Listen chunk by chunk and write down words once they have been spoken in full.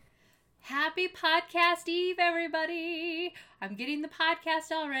Happy Podcast Eve, everybody. I'm getting the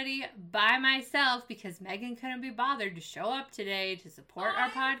podcast all ready by myself because Megan couldn't be bothered to show up today to support our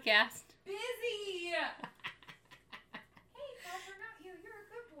podcast. Busy! Hey, Father, not you. You're a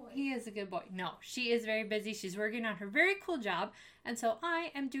good boy. He is a good boy. No, she is very busy. She's working on her very cool job. And so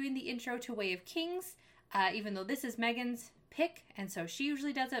I am doing the intro to Way of Kings, even though this is Megan's pick. And so she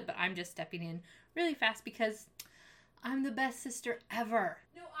usually does it, but I'm just stepping in really fast because I'm the best sister ever.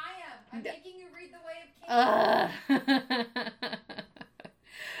 No, I am. I'm making you read The Way of Kings.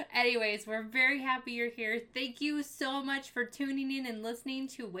 Anyways, we're very happy you're here. Thank you so much for tuning in and listening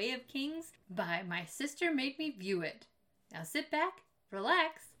to Way of Kings by My Sister Made Me View It. Now sit back,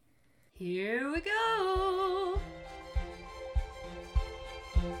 relax. Here we go.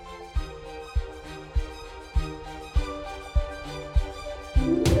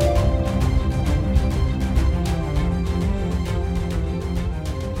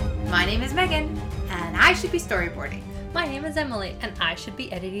 My name is Megan, and I should be storyboarding. My name is Emily, and I should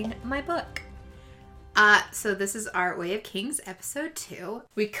be editing my book. So this is our Way of Kings episode 2.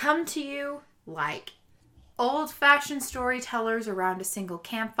 We come to you like old-fashioned storytellers around a single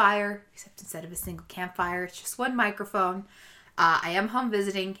campfire, except instead of a single campfire, it's just one microphone. I am home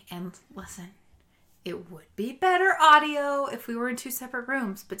visiting, and listen, it would be better audio if we were in 2 separate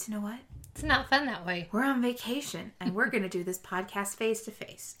rooms, but you know what? It's not fun that way. We're on vacation, and we're going to do this podcast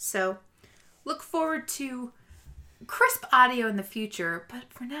face-to-face. So look forward to crisp audio in the future, but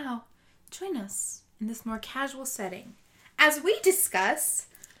for now, join us in this more casual setting as we discuss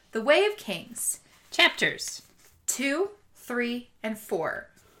The Way of Kings. Chapters 2, 3, and 4.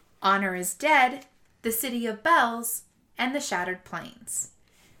 Honor is Dead, The City of Bells, and The Shattered Plains.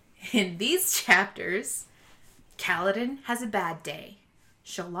 In these chapters, Kaladin has a bad day.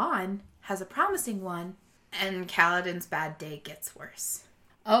 Shallan has a promising one, and Kaladin's bad day gets worse.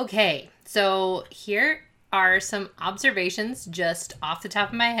 Okay, so here are some observations just off the top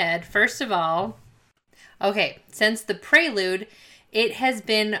of my head. First of all, okay, since the prelude, it has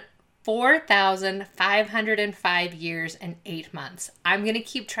been 4,505 years and 8 months. I'm going to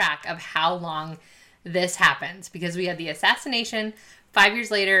keep track of how long this happens because we had the assassination. 5 years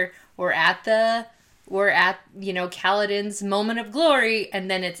later, we're at Kaladin's moment of glory, and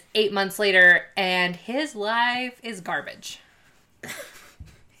then it's 8 months later, and his life is garbage.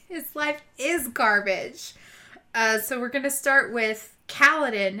 His life is garbage. So we're going to start with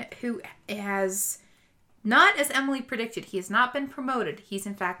Kaladin, who has not, as Emily predicted, he has not been promoted. He's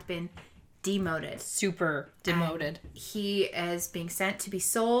in fact been demoted. Super demoted. He is being sent to be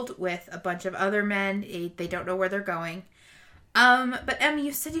sold with a bunch of other men. They don't know where they're going. But Emma,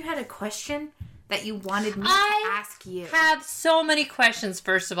 you said you had a question that you wanted me to ask you. I have so many questions,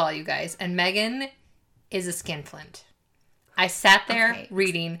 first of all, you guys. And Megan is a skinflint. I sat there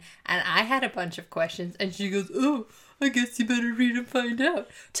reading, and I had a bunch of questions, and she goes, oh, I guess you better read and find out.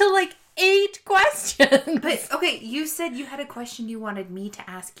 To like 8 questions. But, okay, you said you had a question you wanted me to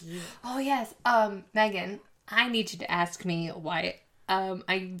ask you. Oh, yes. Megan, I need you to ask me why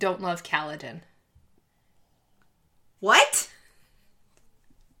I don't love Kaladin. What?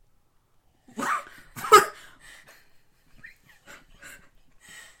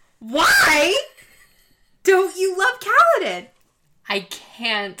 Why don't you love Kaladin? I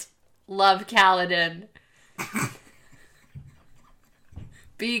can't love Kaladin.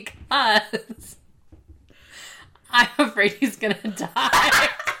 Because I'm afraid he's gonna die.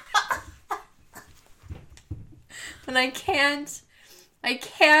 And I can't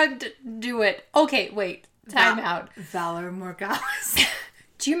do it. Okay, wait. Time out. Valor Morghulis.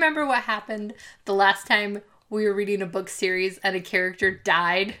 Do you remember what happened the last time we were reading a book series and a character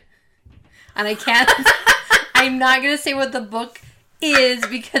died? And I'm not going to say what the book is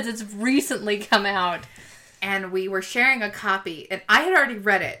because it's recently come out. And we were sharing a copy, and I had already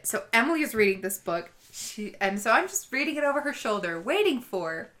read it. So Emily is reading this book, and so I'm just reading it over her shoulder, waiting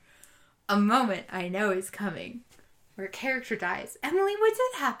for a moment I know is coming where a character dies. Emily, what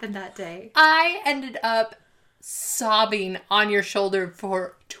did happen that day? I ended up sobbing on your shoulder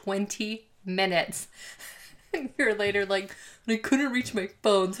for 20 minutes. And you're later like, I couldn't reach my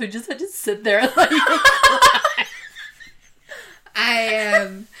phone, so I just had to sit there and let you cry. I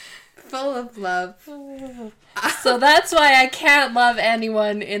am full of love. So that's why I can't love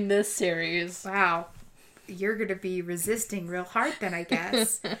anyone in this series. Wow. You're going to be resisting real hard then, I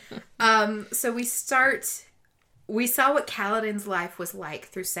guess. So we saw what Kaladin's life was like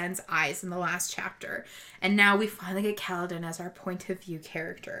through Sen's eyes in the last chapter. And now we finally get Kaladin as our point of view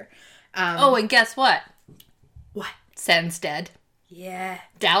character. And guess what? What? Sen's dead. Yeah.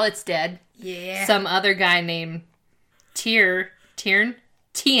 Dalit's dead. Yeah. Some other guy named Tien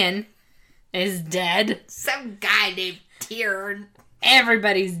is dead. Some guy named Tyrion.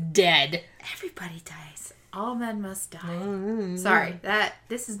 Everybody's dead. Everybody dies. All men must die. Sorry,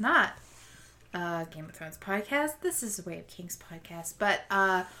 this is not Game of Thrones podcast. This is a Way of Kings podcast. But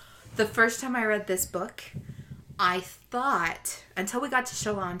the first time I read this book, I thought, until we got to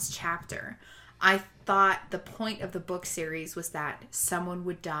Shallan's chapter, I thought the point of the book series was that someone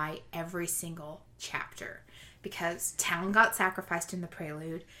would die every single chapter. Because Talon got sacrificed in the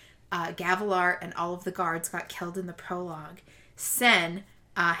prelude, Gavilar and all of the guards got killed in the prologue. Sen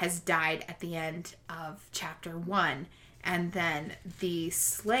has died at the end of chapter 1. And then the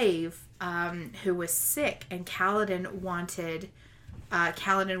slave who was sick, and Kaladin wanted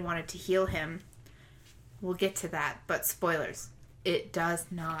to heal him. We'll get to that, but spoilers, it does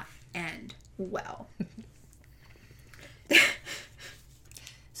not end well.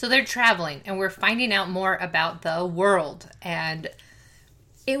 So they're traveling, and we're finding out more about the world. And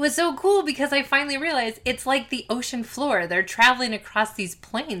it was so cool because I finally realized it's like the ocean floor. They're traveling across these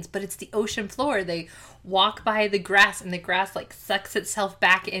plains, but it's the ocean floor. They walk by the grass, and the grass like sucks itself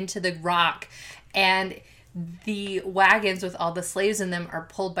back into the rock. And the wagons with all the slaves in them are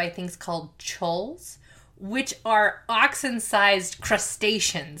pulled by things called chols, which are oxen-sized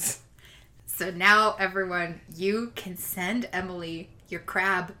crustaceans. So now, everyone, you can send Emily your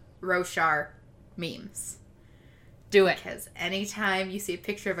crab Roshar memes. Do it. Because anytime you see a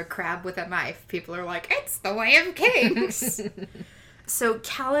picture of a crab with a knife, people are like, it's the Way of Kings. So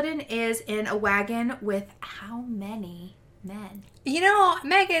Kaladin is in a wagon with how many men? You know,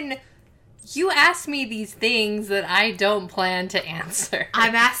 Megan, you asked me these things that I don't plan to answer.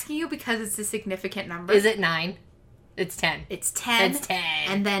 I'm asking you because it's a significant number. Is it 9? It's 10. It's 10. It's 10.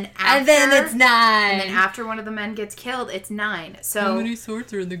 And then it's 9. And then after one of the men gets killed, it's 9. So how many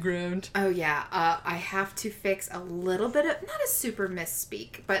swords are in the ground? Oh yeah, I have to fix a little bit of, not a super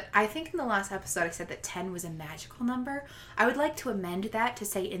misspeak, but I think in the last episode I said that 10 was a magical number. I would like to amend that to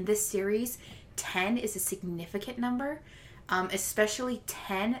say in this series, 10 is a significant number, especially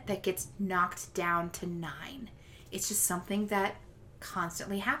 10 that gets knocked down to 9. It's just something that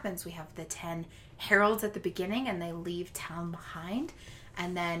constantly happens. We have the 10 heralds at the beginning, and they leave town behind,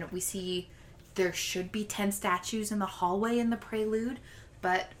 and then we see there should be 10 statues in the hallway in the prelude,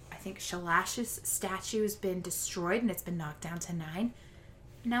 but I think Shalash's statue has been destroyed and it's been knocked down to 9.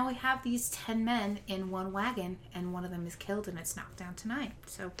 Now we have these 10 men in one wagon, and one of them is killed and it's knocked down to 9.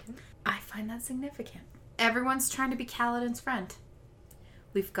 So I find that significant. Everyone's trying to be Kaladin's friend.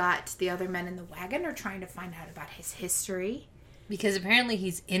 We've got the other men in the wagon are trying to find out about his history. Because apparently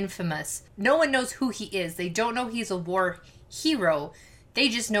he's infamous. No one knows who he is. They don't know he's a war hero. They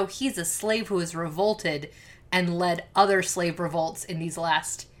just know he's a slave who has revolted and led other slave revolts in these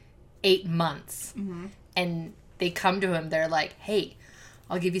last 8 months. Mm-hmm. And they come to him. They're like, hey,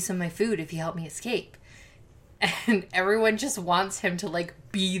 I'll give you some of my food if you help me escape. And everyone just wants him to like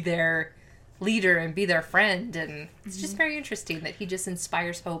be their leader and be their friend. And it's just very interesting that he just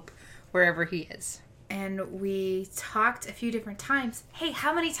inspires hope wherever he is. And we talked a few different times. Hey,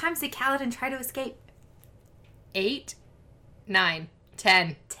 how many times did Kaladin try to escape? 8, 9,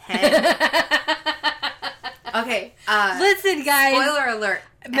 10. 10. Okay. Listen, guys. Spoiler alert.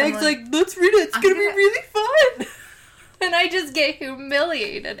 Meg's like, let's read it. It's going to be really fun. And I just get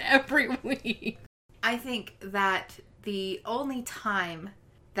humiliated every week. I think that the only time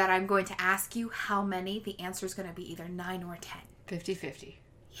that I'm going to ask you how many, the answer is going to be either 9 or 10. 50-50.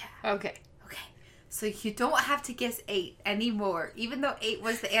 Yeah. Okay. So you don't have to guess 8 anymore, even though 8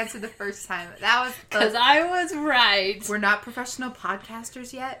 was the answer the first time. That was because I was right. We're not professional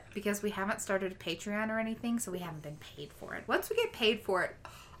podcasters yet because we haven't started a Patreon or anything, so we haven't been paid for it. Once we get paid for it,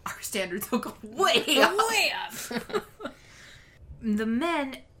 our standards will go way up. Way up. The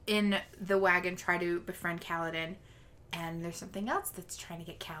men in the wagon try to befriend Kaladin, and there's something else that's trying to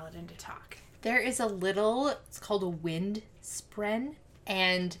get Kaladin to talk. There is a little, it's called a wind spren,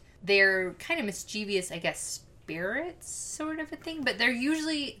 and they're kind of mischievous, I guess, spirits sort of a thing. But they're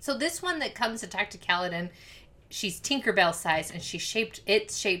usually... So this one that comes to talk to Kaladin, she's Tinkerbell size, and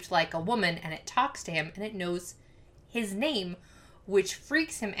it's shaped like a woman, and it talks to him, and it knows his name, which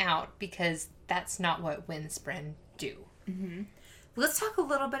freaks him out because that's not what wind spren do. Mm-hmm. Let's talk a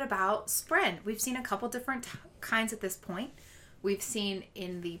little bit about spren. We've seen a couple different kinds at this point. We've seen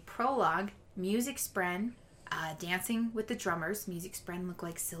in the prologue, music spren, dancing with the drummers. Music spren look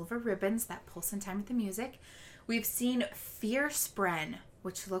like silver ribbons that pulse in time with the music. We've seen fear spren,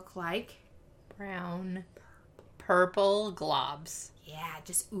 which look like brown, purple globs. Yeah,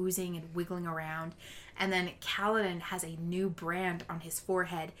 just oozing and wiggling around. And then Kaladin has a new brand on his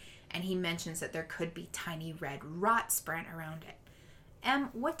forehead, and he mentions that there could be tiny red rot spren around it.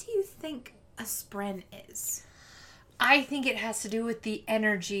 What do you think a spren is? I think it has to do with the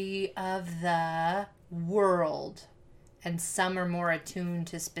energy of the world. And some are more attuned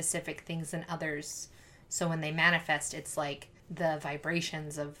to specific things than others. So when they manifest, it's like the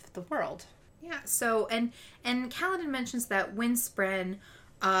vibrations of the world. Yeah, so, and Kaladin mentions that when spren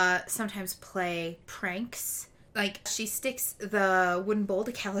sometimes play pranks, like she sticks the wooden bowl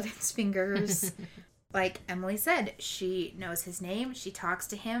to Kaladin's fingers. Like Emily said, she knows his name, she talks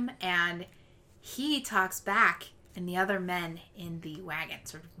to him, and he talks back, and the other men in the wagon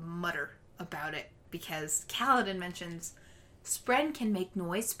sort of mutter about it, because Kaladin mentions spren can make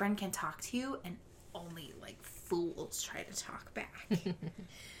noise, spren can talk to you, and only, like, fools try to talk back.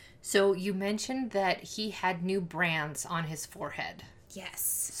 So you mentioned that he had new brands on his forehead.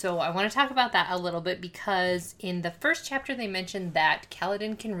 Yes. So I want to talk about that a little bit, because in the first chapter they mentioned that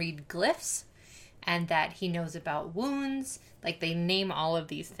Kaladin can read glyphs, and that he knows about wounds. Like, they name all of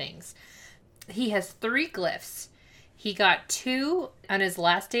these things. He has 3 glyphs. He got 2 on his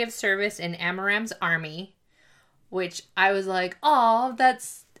last day of service in Amaram's army, which I was like, oh,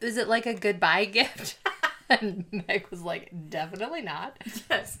 is it like a goodbye gift? And Meg was like, definitely not.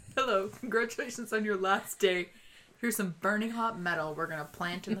 Yes. Hello. Congratulations on your last day. Here's some burning hot metal we're going to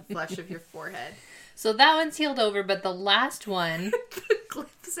plant in the flesh of your forehead. So that one's healed over, but the last one... The glyphs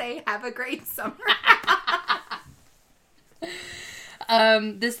say, have a great summer.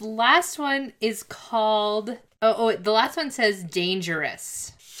 This last one is called... the last one says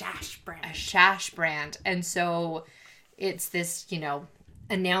dangerous. Shashbrand. A Shashbrand. And so it's this,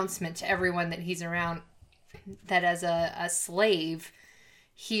 announcement to everyone that he's around that as a slave,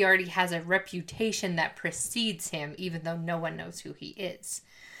 he already has a reputation that precedes him, even though no one knows who he is.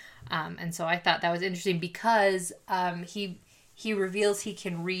 And so I thought that was interesting, because he reveals he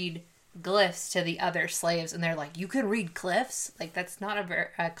can read glyphs to the other slaves, and they're like, you can read glyphs? Like, that's not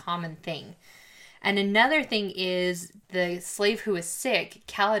a common thing. And another thing is the slave who is sick,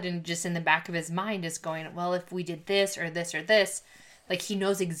 Kaladin, just in the back of his mind, is going, well, if we did this or this or this, like, he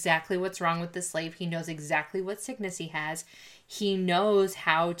knows exactly what's wrong with the slave. He knows exactly what sickness he has. He knows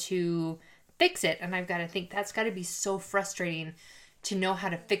how to fix it. And I've got to think that's got to be so frustrating to know how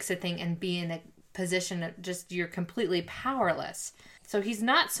to fix a thing and be in a position of just you're completely powerless. So he's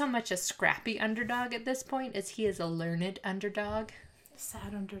not so much a scrappy underdog at this point as he is a learned underdog.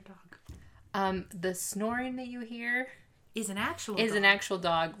 Sad underdog. The snoring that you hear is an actual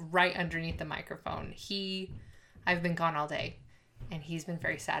dog right underneath the microphone. I've been gone all day, and he's been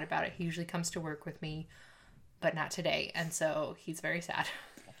very sad about it. He usually comes to work with me, but not today, and so he's very sad.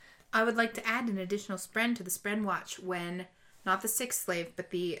 I would like to add an additional spren to the spren watch when not the 6th slave,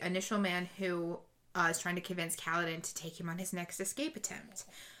 but the initial man who is trying to convince Kaladin to take him on his next escape attempt.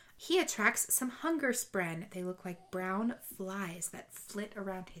 He attracts some hunger spren. They look like brown flies that flit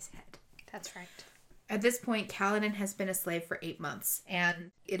around his head. That's right. At this point, Kaladin has been a slave for 8 months,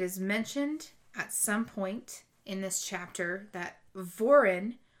 and it is mentioned at some point in this chapter that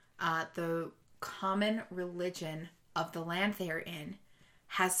Vorin, the common religion of the land they are in,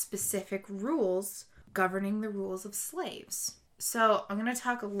 has specific rules governing the rules of slaves. So I'm going to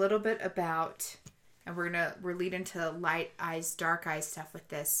talk a little bit about, and we're lead into light eyes, dark eyes stuff with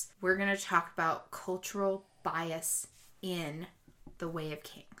this. We're going to talk about cultural bias in the Way of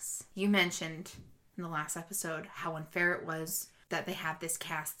Kings. You mentioned in the last episode how unfair it was that they have this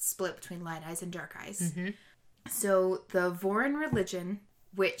caste split between light eyes and dark eyes. Mm-hmm. So the Vorin religion,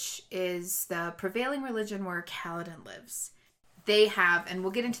 which is the prevailing religion where Kaladin lives, they have, and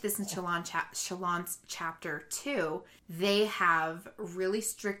we'll get into this in Shallan's chapter 2, they have really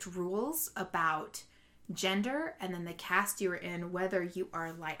strict rules about gender and then the caste you're in, whether you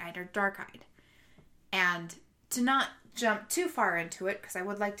are light-eyed or dark-eyed. And to not jump too far into it, because I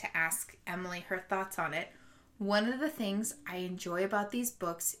would like to ask Emily her thoughts on it, one of the things I enjoy about these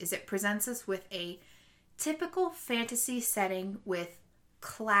books is it presents us with a typical fantasy setting with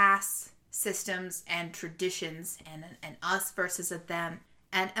class systems and traditions and us versus a them.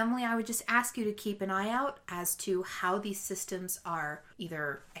 And Emily, I would just ask you to keep an eye out as to how these systems are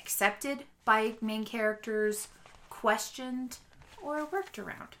either accepted by main characters, questioned, or worked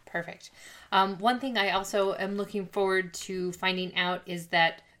around. Perfect. One thing I also am looking forward to finding out is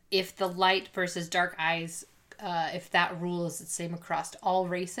that if the light versus dark eyes, if that rule is the same across all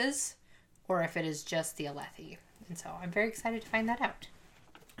races, or if it is just the Alethi. And so I'm very excited to find that out.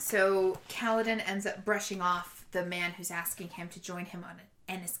 So Kaladin ends up brushing off the man who's asking him to join him on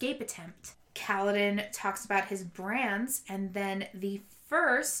an escape attempt. Kaladin talks about his brands, and then the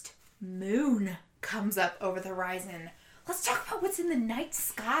first moon comes up over the horizon. Let's talk about what's in the night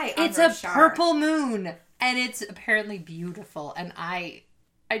sky on It's Roshar. A purple moon, and it's apparently beautiful, and I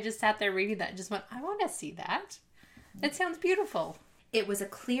I just sat there reading that and just went, I want to see that. It sounds beautiful. It was a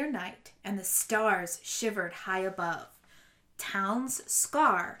clear night, and the stars shivered high above. Town's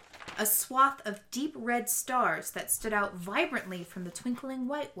scar, a swath of deep red stars that stood out vibrantly from the twinkling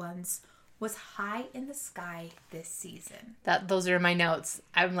white ones, was high in the sky this season. Those are my notes.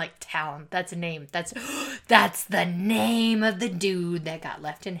 I'm like, Town. That's a name. That's the name of the dude that got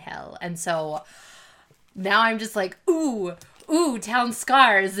left in hell. And so now I'm just like, ooh, Town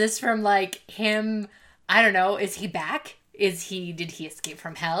Scar. Is this from like him? I don't know. Is he back? Did he escape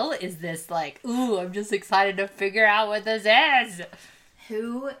from hell? Is this like, ooh, I'm just excited to figure out what this is.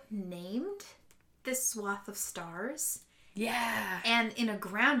 Who named this swath of stars? Yeah. And in a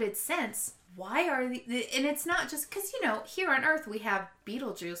grounded sense, why are and it's not just because, here on Earth we have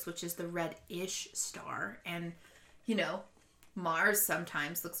Betelgeuse, which is the red-ish star. And, Mars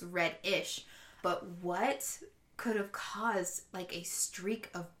sometimes looks red-ish. But what could have caused like a streak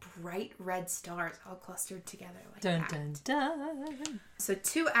of bright red stars all clustered together like dun, that? Dun, dun. So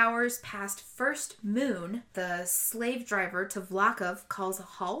 2 hours past first moon, the slave driver Tvlakov calls a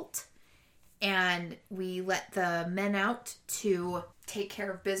halt, and we let the men out to take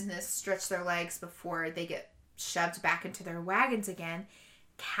care of business, stretch their legs before they get shoved back into their wagons again.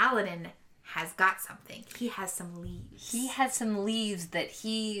 Kaladin has got something. He has some leaves. He has some leaves that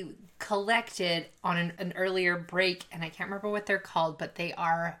he collected on an earlier break, and I can't remember what they're called, but they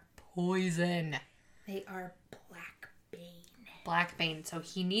are poison. They are blackbane. Blackbane. So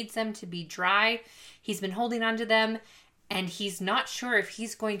he needs them to be dry. He's been holding on to them, and he's not sure if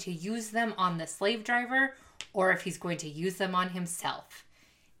he's going to use them on the slave driver or if he's going to use them on himself.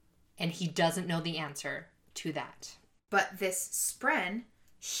 And he doesn't know the answer to that. But this Spren,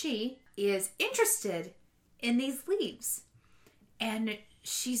 she is interested in these leaves. And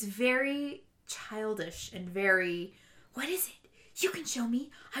she's very childish and very, what is it? You can show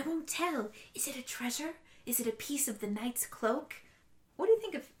me. I won't tell. Is it a treasure? Is it a piece of the knight's cloak? What do you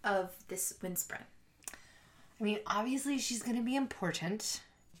think of this Windspren? I mean, obviously she's going to be important.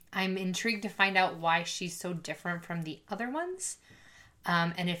 I'm intrigued to find out why she's so different from the other ones.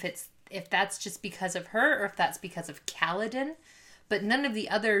 And if that's just because of her or if that's because of Kaladin. But none of the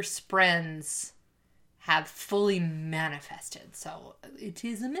other Sprens have fully manifested. So it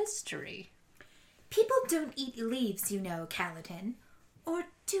is a mystery. People don't eat leaves, Kaladin. Or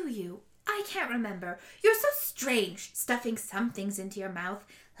do you? I can't remember. You're so strange, stuffing some things into your mouth,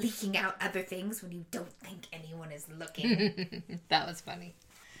 leaking out other things when you don't think anyone is looking. That was funny.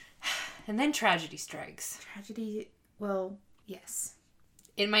 And then tragedy strikes. Tragedy, well, yes.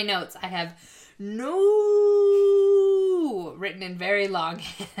 In my notes, I have no written in very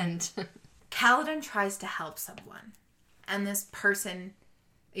longhand. Kaladin tries to help someone. And this person,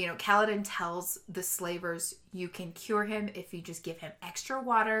 Kaladin tells the slavers, you can cure him if you just give him extra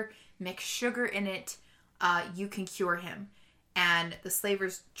water, mix sugar in it, you can cure him. And the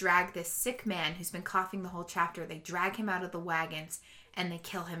slavers drag this sick man who's been coughing the whole chapter. They drag him out of the wagons and they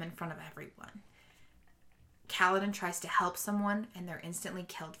kill him in front of everyone. Kaladin tries to help someone and they're instantly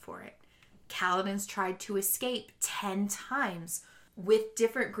killed for it. Kaladin's tried to escape 10 times with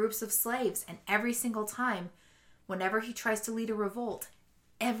different groups of slaves, and every single time, whenever he tries to lead a revolt,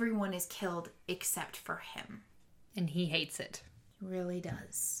 everyone is killed except for him. And he hates it. He really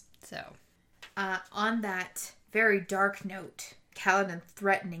does. So, on that very dark note, Kaladin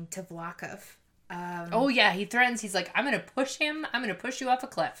threatening Tvlakov. oh yeah, he threatens. He's like, I'm going to push him. I'm going to push you off a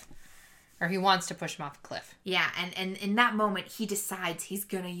cliff. Or he wants to push him off a cliff. Yeah, and in that moment, he decides he's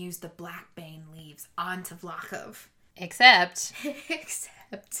going to use the blackbane leaves on Tvlakov. Except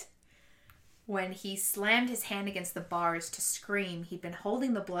when he slammed his hand against the bars to scream, he'd been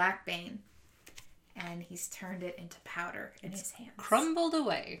holding the blackbane, and he's turned it into powder in his hands. Crumbled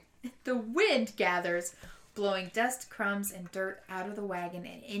away. The wind gathers, blowing dust, crumbs, and dirt out of the wagon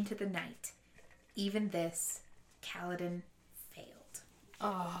and into the night. Even this, Kaladin failed.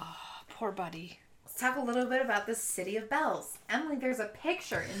 Oh, poor buddy. Let's talk a little bit about the City of Bells. Emily, there's a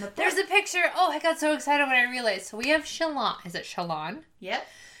picture in the book. There's a picture. Oh, I got so excited when I realized. So we have Shallan. Is it Shallan? Yep.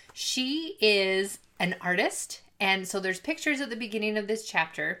 She is an artist. And so there's pictures at the beginning of this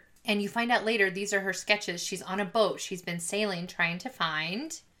chapter. And you find out later, these are her sketches. She's on a boat. She's been sailing, trying to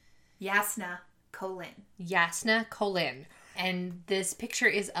find Jasnah Kholin. Jasnah Kholin. And this picture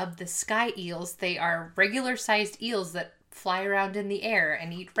is of the sky eels. They are regular-sized eels that fly around in the air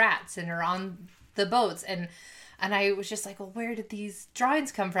and eat rats and are on the boats. And I was just like, well, where did these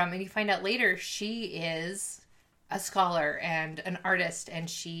drawings come from? And you find out later she is a scholar and an artist. And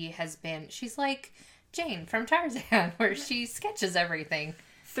she's like Jane from Tarzan, where she sketches everything.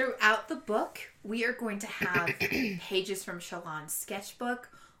 Throughout the book, we are going to have pages from Shallan's sketchbook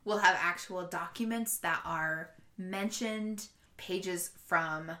we'll have actual documents that are mentioned, pages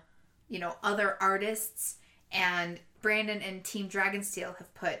from, other artists. And Brandon and Team Dragonsteel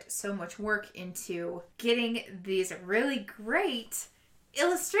have put so much work into getting these really great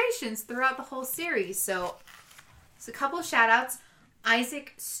illustrations throughout the whole series. So a couple of shout outs.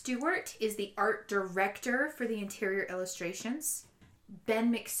 Isaac Stewart is the art director for the interior illustrations.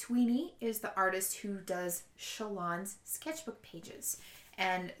 Ben McSweeney is the artist who does Shallan's sketchbook pages.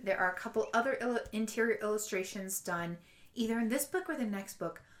 And there are a couple other interior illustrations done either in this book or the next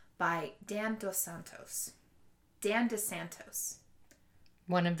book by Dan DeSantos.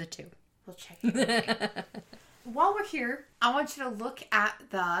 One of the two. We'll check it out. While we're here, I want you to look at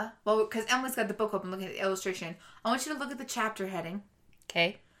because Emily's got the book open looking at the illustration. I want you to look at the chapter heading.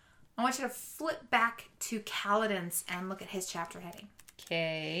 Okay. I want you to flip back to Kaladin's and look at his chapter heading.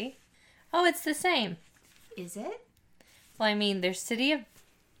 Okay. Oh, it's the same. Is it? Well, I mean, there's City of...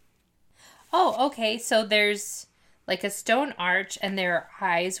 Oh, okay. So there's like a stone arch and there are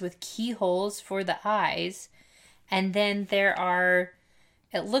eyes with keyholes for the eyes. And then there are,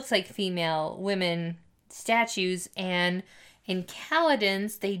 it looks like female women statues. And in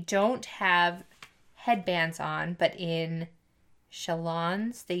Kaladin's, they don't have headbands on. But in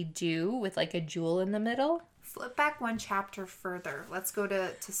Shallan's, they do with like a jewel in the middle. Flip back one chapter further. Let's go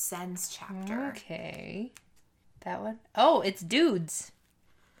to Sen's chapter. Okay. That one? Oh, it's dudes.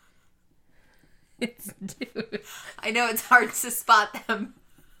 It's dudes. I know it's hard to spot them.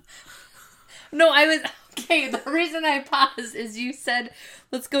 No, okay, the reason I paused is you said,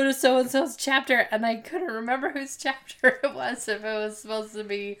 let's go to so-and-so's chapter, and I couldn't remember whose chapter it was, if it was supposed to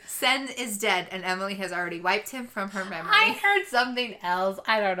be... Sen is dead, and Emily has already wiped him from her memory. I heard something else.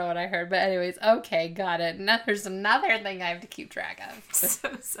 I don't know what I heard, but anyways, okay, got it. Now there's another thing I have to keep track of. So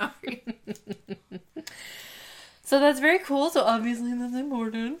sorry. So that's very cool, so obviously that's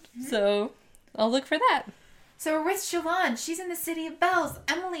important. Mm-hmm. So I'll look for that. So we're with Shallan. She's in the City of Bells.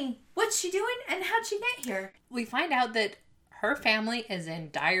 Emily, what's she doing and how'd she get here? We find out that her family is in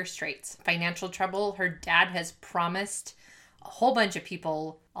dire straits, financial trouble. Her dad has promised a whole bunch of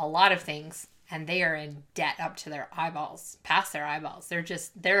people a lot of things, and they are in debt up to their eyeballs, past their eyeballs.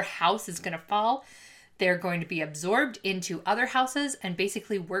 Their house is going to fall. They're going to be absorbed into other houses and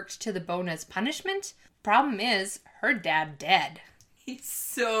basically worked to the bone as punishment. Problem is, her dad dead. He's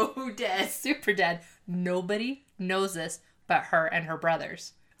so dead. Super dead. Nobody knows this but her and her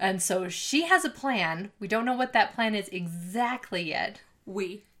brothers. And so she has a plan. We don't know what that plan is exactly yet.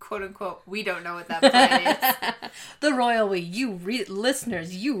 We, quote unquote, we don't know what that plan is. The royal we. You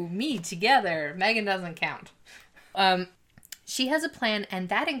listeners, you, me, together. Megan doesn't count. She has a plan, and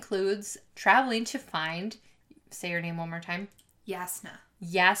that includes traveling to find, say her name one more time. Jasnah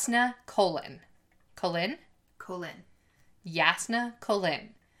Kholin. Kholin? Jasnah Kholin.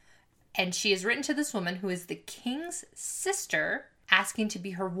 And she has written to this woman who is the king's sister, asking to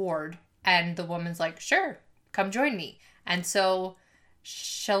be her ward. And the woman's like, sure, come join me. And so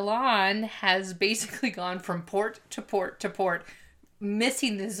Shallan has basically gone from port to port to port,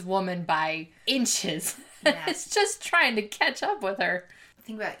 missing this woman by inches. Yeah. It's just trying to catch up with her. The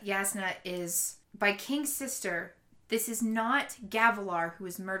thing about Jasnah is, by king's sister, this is not Gavilar, who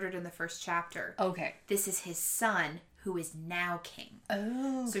was murdered in the first chapter. Okay. This is his son, who is now king.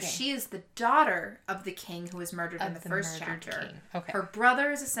 Oh, okay. So she is the daughter of the king who was murdered in the first chapter. King. Okay. Her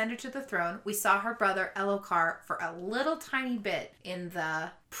brother is ascended to the throne. We saw her brother Elhokar for a little tiny bit in the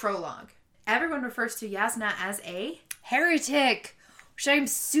prologue. Everyone refers to Jasnah as a heretic, which I'm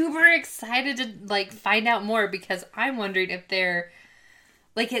super excited to find out more, because I'm wondering if they're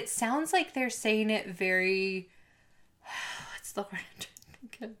it sounds like they're saying it very what's the word I'm trying to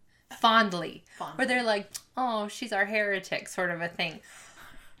think of? Fondly. Where they're like, oh, she's our heretic, sort of a thing.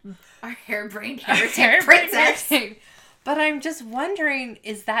 Our harebrained heretic princess. But I'm just wondering,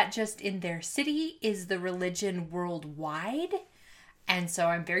 is that just in their city? Is the religion worldwide? And so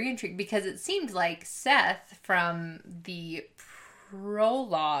I'm very intrigued, because it seemed like Seth from the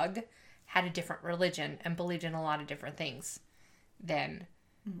prologue had a different religion and believed in a lot of different things than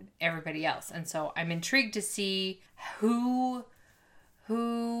everybody else. And so I'm intrigued to see who what's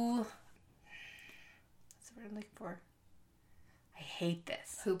the word I'm looking for? I hate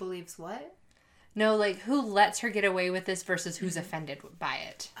this. Who believes what? No, who lets her get away with this versus who's offended by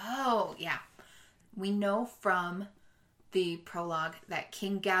it. Oh, yeah. We know from the prologue that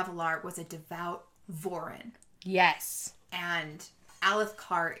King Gavilar was a devout Vorin. Yes. And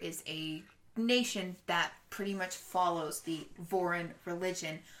Alethkar is a nation that pretty much follows the Vorin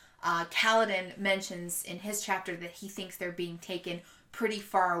religion. Kaladin mentions in his chapter that he thinks they're being taken pretty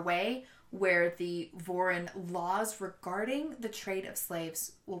far away, where the Vorin laws regarding the trade of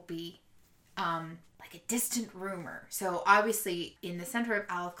slaves will be like a distant rumor. So obviously in the center of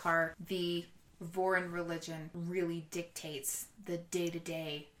Alethkar, the Vorin religion really dictates the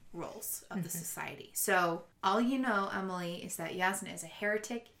day-to-day roles of the society. So all you know, Emily, is that Jasnah is a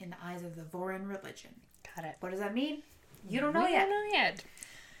heretic in the eyes of the Vorin religion. Got it. What does that mean? You don't know We yet. don't know yet.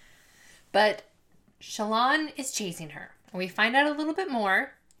 But Shallan is chasing her. And we find out a little bit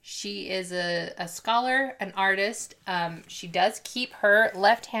more. She is a scholar, an artist. She does keep her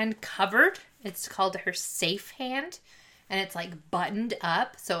left hand covered. It's called her safe hand. And it's like buttoned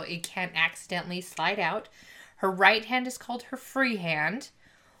up so it can't accidentally slide out. Her right hand is called her free hand.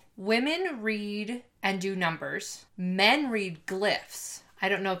 Women read and do numbers. Men read glyphs. I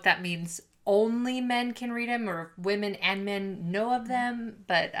don't know if that means only men can read them or if women and men know of them,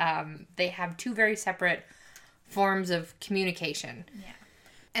 but they have two very separate forms of communication. Yeah.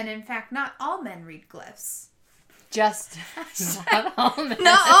 And in fact, not all men read glyphs. Just not all men.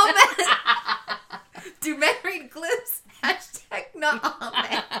 Not all men. Do men read glyphs? Hashtag not all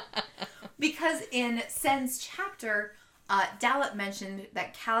men. Because in Sen's chapter, Dalit mentioned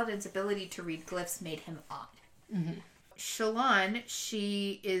that Kaladin's ability to read glyphs made him odd. Mm-hmm. Shallan,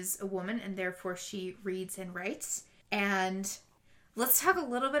 she is a woman and therefore she reads and writes. And let's talk a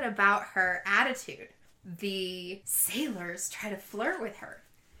little bit about her attitude. The sailors try to flirt with her.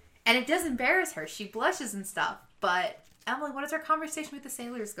 And it does embarrass her. She blushes and stuff. But Emily, what does our conversation with the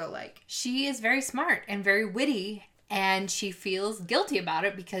sailors go like? She is very smart and very witty. And she feels guilty about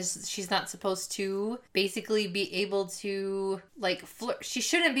it because she's not supposed to basically be able to, like, flirt. She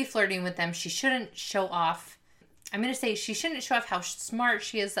shouldn't be flirting with them. She shouldn't show off. I'm going to say she shouldn't show off how smart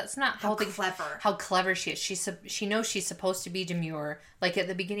she is. That's not the whole thing. Clever. How clever she is. She knows she's supposed to be demure. Like, at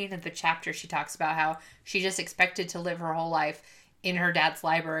the beginning of the chapter, she talks about how she just expected to live her whole life in her dad's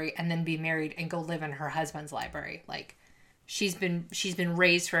library and then be married and go live in her husband's library. Like, she's been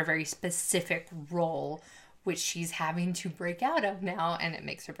raised for a very specific role, which she's having to break out of now, and it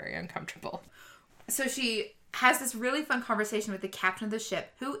makes her very uncomfortable. So she has this really fun conversation with the captain of the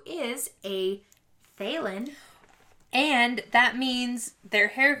ship, who is a Thaylen. And that means their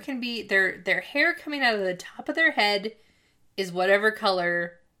hair can be, their hair coming out of the top of their head is whatever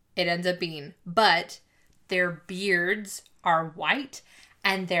color it ends up being. But their beards are white,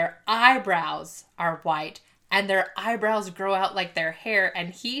 and their eyebrows are white, and their eyebrows grow out like their hair,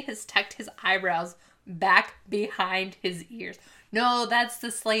 and he has tucked his eyebrows back behind his ears. No, that's the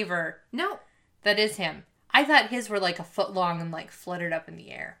slaver. No. That is him. I thought his were like a foot long and like fluttered up in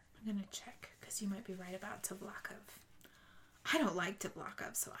the air. I'm going to check, because you might be right about Tvlakov. I don't like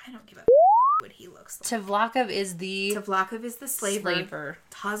Tvlakov, so I don't give a what he looks like. Tvlakov is the Tvlakov is the slaver.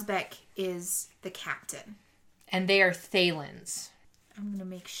 Tozbek is the captain. And they are Thaylens. I'm going to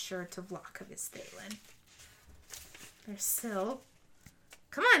make sure Tvlakov is Thaylen. There's Syl.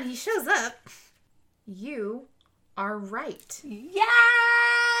 Come on, he shows up. You are right. Yes!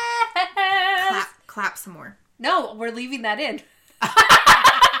 Clap some more. No, we're leaving that in.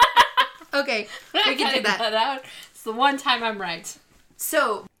 Okay, we can do that. Out. It's the one time I'm right.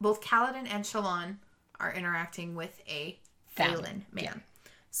 So, both Kaladin and Shallan are interacting with a Thaylen man. Yeah.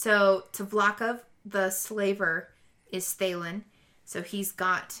 So, Tvlakov, the slaver, is Thaylen. So, he's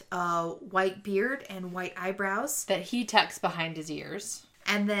got a white beard and white eyebrows. That he tucks behind his ears.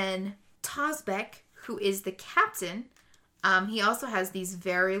 And then Tozbek, who is the captain, he also has these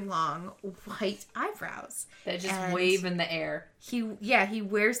very long white eyebrows. That just wave in the air. He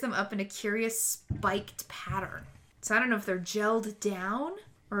wears them up in a curious spiked pattern. So I don't know if they're gelled down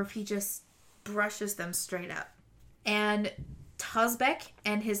or if he just brushes them straight up. And Tozbek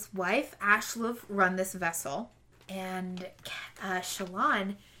and his wife, Ashlov, run this vessel. And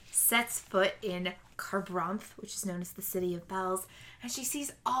Shallan sets foot in Kharbranth, which is known as the City of Bells. And she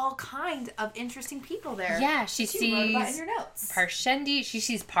sees all kinds of interesting people there. Yeah, she sees wrote about in your notes. Parshendi. She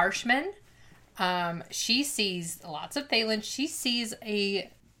sees Parshmen. She sees lots of Thaylens. She sees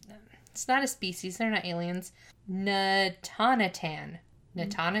it's not a species. They're not aliens. Natanatan.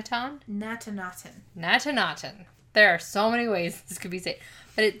 Natanatan. There are so many ways this could be said.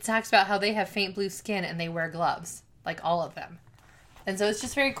 But it talks about how they have faint blue skin and they wear gloves. Like all of them. And so it's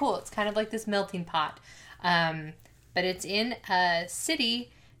just very cool. It's kind of like this melting pot. But it's in a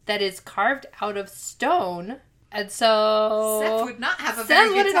city that is carved out of stone. And so Seth would not have a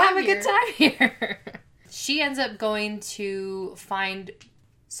very good time here. She ends up going to find...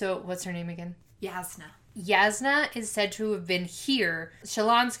 So, what's her name again? Jasnah. Jasnah is said to have been here.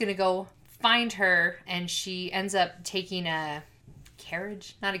 Shallan's going to go find her, and she ends up taking a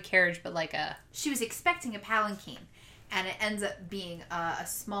carriage. Not a carriage, but like a... She was expecting a palanquin. and it ends up being a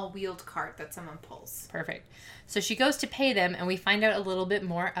small wheeled cart that someone pulls. Perfect. So she goes to pay them, and we find out a little bit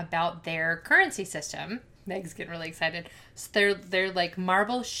more about their currency system. Meg's getting really excited. So they're like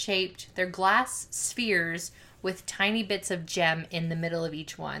marble-shaped. They're glass spheres with tiny bits of gem in the middle of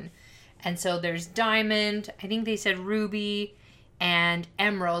each one. And so there's diamond, I think they said ruby, and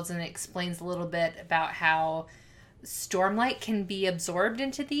emeralds, and it explains a little bit about how stormlight can be absorbed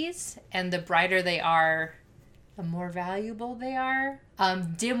into these, and the brighter they are, the more valuable they are.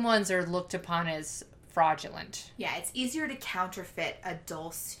 Dim ones are looked upon as fraudulent. Yeah, it's easier to counterfeit a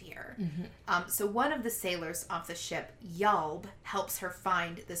dull sphere. So one of the sailors off the ship, Yalb, helps her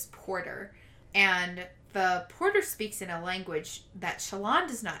find this porter. And the porter speaks in a language that Shallan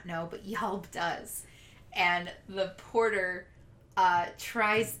does not know, but Yalb does. And the porter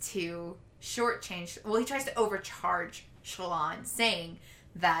tries to he tries to overcharge Shallan, saying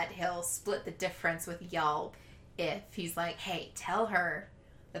that he'll split the difference with Yalb if he's like, hey, tell her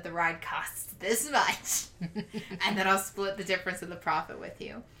that the ride costs this much, and then I'll split the difference of the profit with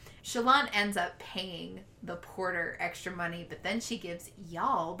you. Shallan ends up paying the porter extra money, but then she gives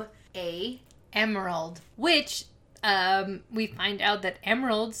Yalb a emerald, which we find out that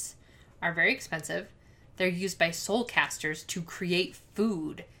emeralds are very expensive. They're used by soul casters to create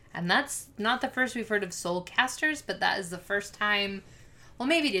food. And that's not the first we've heard of soul casters, but that is the first time. Well,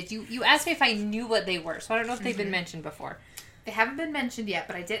 maybe it is. You asked me if I knew what they were, so I don't know if they've been mentioned before. They haven't been mentioned yet,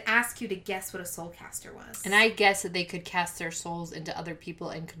 but I did ask you to guess what a soul caster was. And I guess that they could cast their souls into other people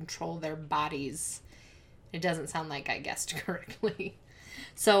and control their bodies. It doesn't sound like I guessed correctly.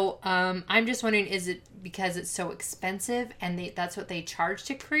 So I'm just wondering, is it because it's so expensive and that's what they charge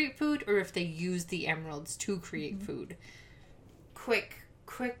to create food, or if they use the emeralds to create food? Quick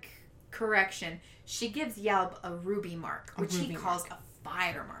correction. She gives Yalb a ruby mark, which he calls a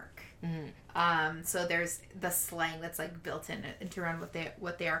fire mark. So there's the slang that's like built into around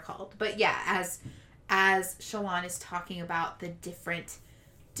what they are called. But yeah, as Shallan is talking about the different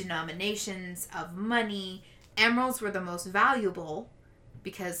denominations of money, emeralds were the most valuable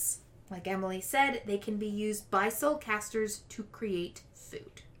because, like Emily said, they can be used by soul casters to create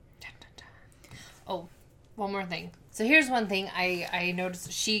food. Dun, dun, dun. Oh, one more thing. So here's one thing I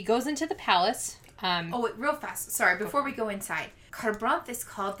noticed. She goes into the palace. Wait, real fast. Sorry, before we go inside. Kharbranth is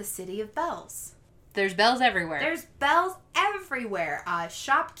called the City of Bells. There's bells everywhere. There's bells everywhere.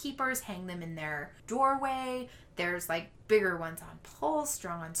 Shopkeepers hang them in their doorway. There's like bigger ones on poles,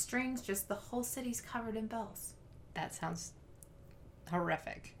 strung on strings. Just the whole city's covered in bells. That sounds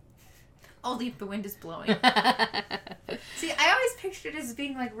horrific. Only if the wind is blowing. See, I always pictured it as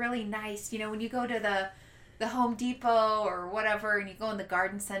being like really nice. You know, when you go to the Home Depot or whatever, and you go in the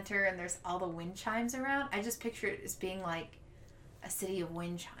garden center and there's all the wind chimes around. I just picture it as being like a city of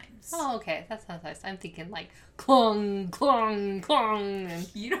wind chimes. Oh, okay. That sounds nice. I'm thinking like clong, clong, clong. And...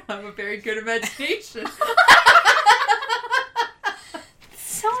 You don't have a very good imagination.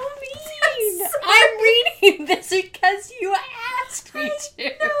 So mean. I'm reading this because you asked me to.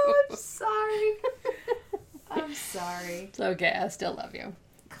 No, I'm sorry. I'm sorry. It's okay. I still love you.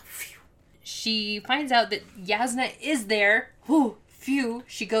 She finds out that Yasna is there. Whew, phew.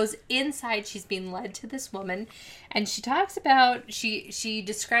 She goes inside. She's being led to this woman. And she talks about, she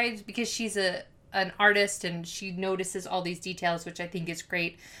describes, because she's an artist and she notices all these details, which I think is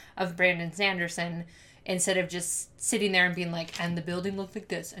great, of Brandon Sanderson, instead of just sitting there and being like, and the building looked like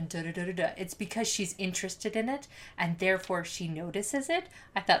this, and da-da-da-da-da. It's because she's interested in it, and therefore she notices it.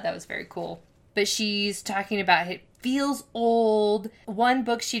 I thought that was very cool. But she's talking about it feels old. One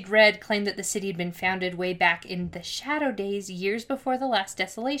book she'd read claimed that the city had been founded way back in the Shadow Days, years before the last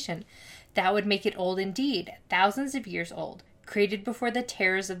desolation. That would make it old indeed, thousands of years old. Created before the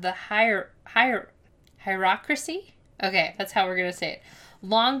terrors of the hierocracy? Okay, that's how we're going to say it.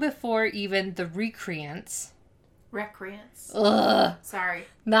 Long before even the recreants. Recreants. Ugh. Sorry.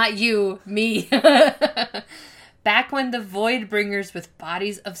 Not you, me. Back when the Voidbringers with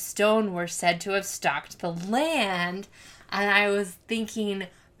bodies of stone were said to have stalked the land. And I was thinking,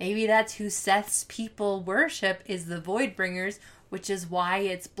 maybe that's who Seth's people worship, is the Voidbringers, which is why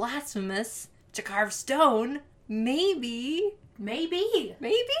it's blasphemous to carve stone. Maybe.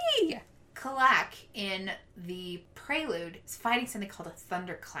 Kalak, in the Prelude, is fighting something called a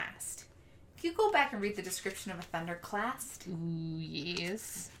Thunderclast. If you go back and read the description of a Thunderclast. Ooh,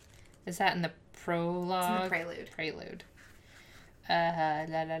 yes. Is that in the prologue? It's in the Prelude.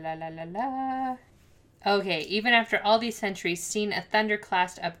 La. Okay, even after all these centuries, seeing a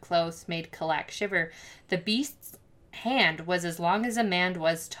thunderclast up close made Kalak shiver. The beast's hand was as long as a man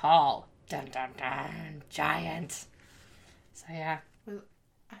was tall. Dun dun dun. Giant. So yeah.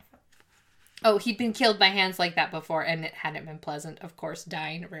 Oh, he'd been killed by hands like that before, and it hadn't been pleasant. Of course,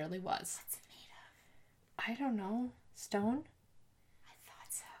 dying rarely was. What's it made of? I don't know. Stone? I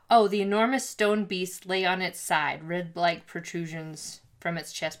thought so. Oh, the enormous stone beast lay on its side, rib-like protrusions from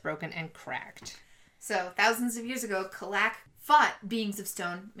its chest broken and cracked. So, thousands of years ago, Kalak fought beings of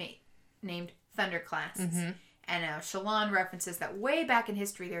stone named Thunderclasts. Mm-hmm. And Shallan references that way back in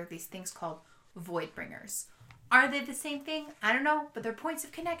history, there are these things called Voidbringers. Are they the same thing? I don't know, but they're points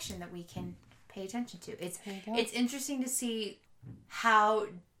of connection that we can pay attention to. It's interesting to see how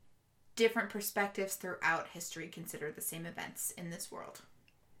different perspectives throughout history consider the same events in this world.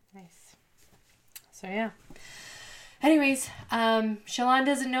 Nice. So, yeah. Anyways, Shallan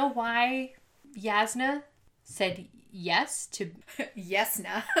doesn't know why Yasna said yes to...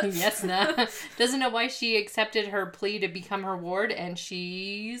 Yesna. Yesna. Doesn't know why she accepted her plea to become her ward, and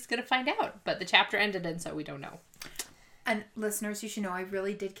she's going to find out. But the chapter ended, and so we don't know. And listeners, you should know I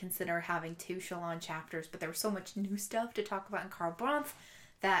really did consider having 2 Shallan chapters, but there was so much new stuff to talk about in Karl Bronth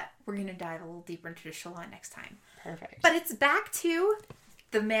that we're going to dive a little deeper into Shallan next time. Perfect. But it's back to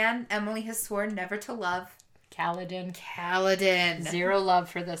the man Emily has sworn never to love. Kaladin. Kaladin. 0 love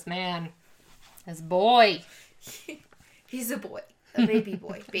for this man. This boy. He's a boy. A baby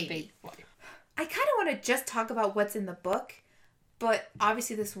boy. Baby boy. I kind of want to just talk about what's in the book, but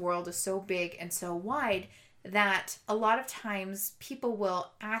obviously this world is so big and so wide that a lot of times people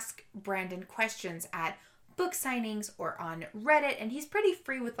will ask Brandon questions at book signings or on Reddit, and he's pretty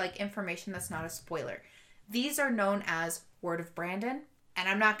free with like information that's not a spoiler. These are known as Word of Brandon, and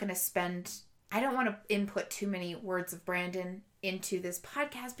I'm not going to I don't want to input too many words of Brandon into this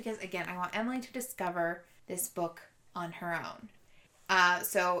podcast because, again, I want Emily to discover this book on her own.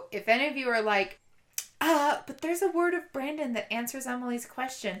 So if any of you are like, but there's a word of Brandon that answers Emily's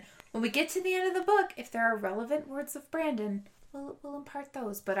question, when we get to the end of the book, if there are relevant words of Brandon, we'll impart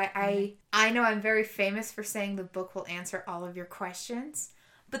those. But I know I'm very famous for saying the book will answer all of your questions,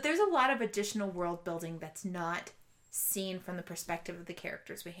 but there's a lot of additional world building that's not seen from the perspective of the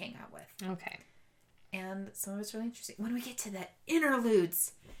characters we hang out with. Okay. And some of it's really interesting. When we get to the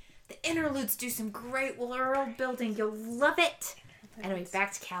interludes do some great world building. You'll love it. Anyway,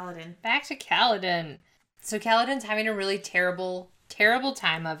 back to Kaladin. Back to Kaladin. So Kaladin's having a really terrible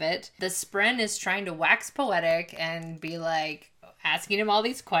time of it. The Spren is trying to wax poetic and be like, asking him all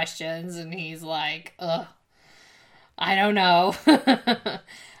these questions, and he's like, ugh, I don't know.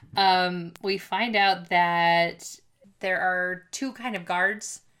 We find out that there are 2 kind of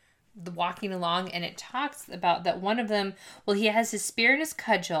guards walking along, and it talks about that one of them, well, he has his spear and his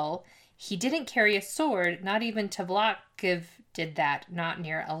cudgel. He didn't carry a sword. Not even Tvlakv did that, not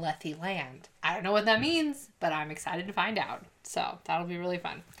near Alethi land. I don't know what that means, but I'm excited to find out. So that'll be really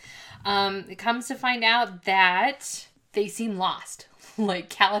fun. It comes to find out that they seem lost. Like,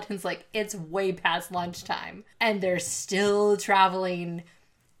 Kaladin's like, it's way past lunchtime, and they're still traveling,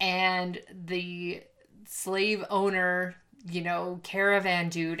 and the slave owner, caravan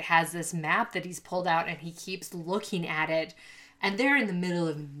dude has this map that he's pulled out, and he keeps looking at it, and they're in the middle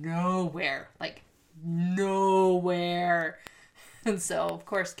of nowhere. Like, nowhere. And so, of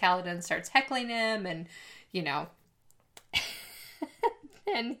course, Kaladin starts heckling him, and,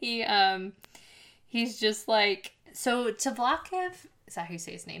 and he's just like, so Tvlakv, is that how you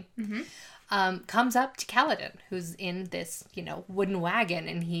say his name? Mm-hmm. Comes up to Kaladin, who's in this, wooden wagon,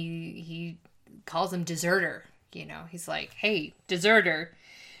 and he calls him deserter. He's like, hey, deserter,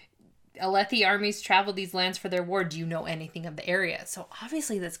 Alethi armies traveled these lands for their war. Do you know anything of the area? So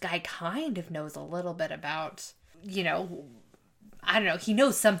obviously this guy kind of knows a little bit about, I don't know. He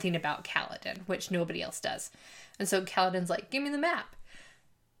knows something about Kaladin, which nobody else does. And so Kaladin's like, give me the map.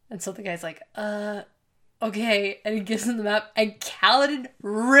 And so the guy's like, okay. And he gives him the map, and Kaladin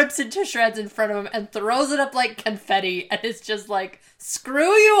rips it to shreds in front of him and throws it up like confetti. And it's just like,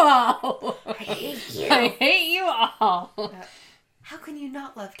 screw you all. I hate you. I hate you all. How can you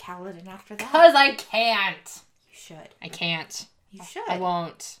not love Kaladin after that? Because I can't. You should. I can't. You should. I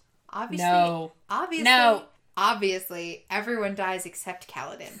won't. Obviously. No. Obviously. No. Obviously, everyone dies except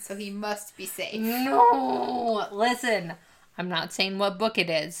Kaladin, so he must be safe. No. Listen, I'm not saying what book it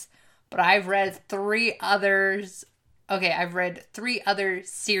is, but I've read 3 others. Okay, I've read 3 other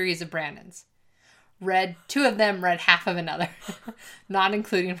series of Brandons. Read 2 of them, read half of another. Not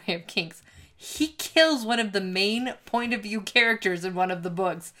including Way of Kings. He kills one of the main point of view characters in one of the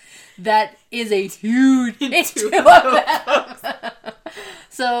books. That is a huge issue of them.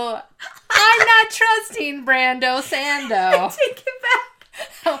 So, I'm not trusting Brando Sando. Take it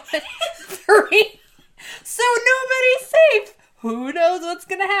back. 3. So nobody's safe. Who knows what's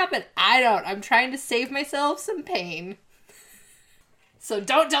going to happen? I don't. I'm trying to save myself some pain. So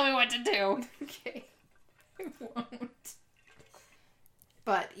don't tell me what to do. Okay. I won't.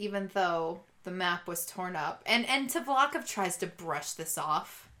 But even though the map was torn up, and Tvlakov tries to brush this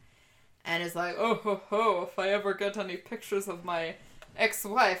off, and is like, oh ho ho, if I ever get any pictures of my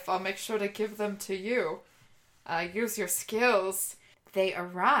ex-wife, I'll make sure to give them to you. Use your skills. They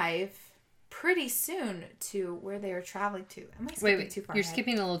arrive pretty soon to where they are traveling to. Am I skipping too far You're ahead?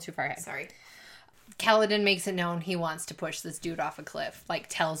 skipping a little too far ahead. Sorry. Kaladin makes it known he wants to push this dude off a cliff, like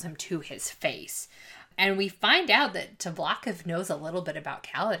tells him to his face. And we find out that Tvlakov knows a little bit about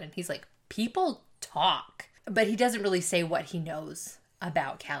Kaladin. He's like, people talk. But he doesn't really say what he knows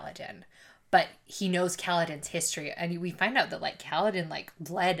about Kaladin. But he knows Kaladin's history. And we find out that, like, Kaladin, like,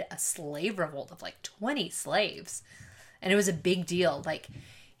 led a slave revolt of, like, 20 slaves. And it was a big deal. Like,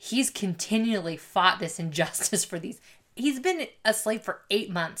 he's continually fought this injustice for these. He's been a slave for 8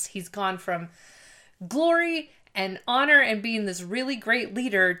 months. He's gone from glory and honor and being this really great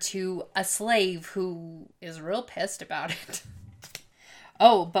leader to a slave who is real pissed about it.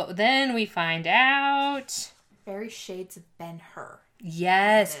 Oh, but then we find out... Very shades of Ben-Hur.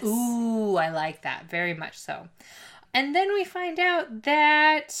 Yes. Yes. Ooh, I like that. Very much so. And then we find out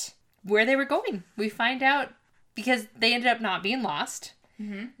that where they were going. We find out because they ended up not being lost.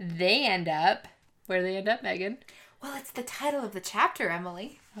 Mm-hmm. They end up... Where they end up, Megan? Well, it's the title of the chapter,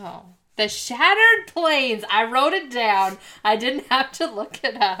 Emily. Oh. The Shattered Plains. I wrote it down. I didn't have to look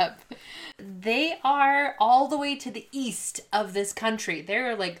it up. They are all the way to the east of this country.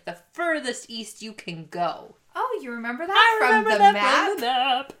 They're like the furthest east you can go. Oh, you remember that I from remember the that map? from the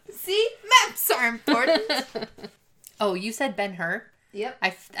map. See? Maps are important. Oh, you said Ben-Hur? Yep.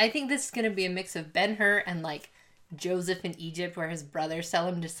 I think this is going to be a mix of Ben-Hur and like Joseph in Egypt where his brothers sell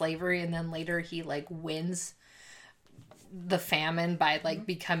him to slavery and then later he like wins the famine by like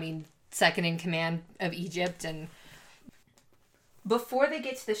becoming second in command of Egypt. And Before they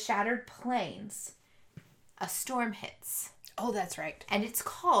get to the Shattered Plains, a storm hits. oh, that's right. And it's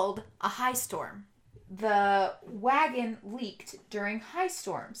called a high storm. The wagon leaked during high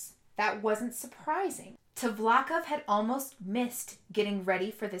storms. That wasn't surprising. Tvlakov had almost missed getting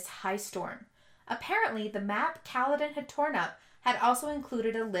ready for this high storm. Apparently, the map Kaladin had torn up had also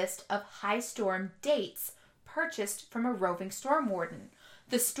included a list of high storm dates purchased from a roving storm warden.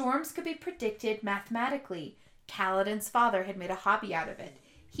 The storms could be predicted mathematically. Kaladin's father had made a hobby out of it.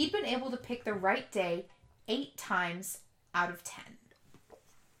 He'd been able to pick the right day 8 times out of 10.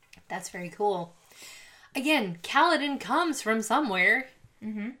 That's very cool. Again, Kaladin comes from somewhere,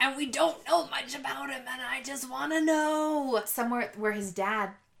 and we don't know much about him, and I just want to know. Somewhere where his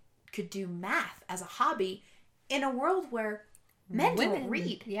dad could do math as a hobby in a world where men don't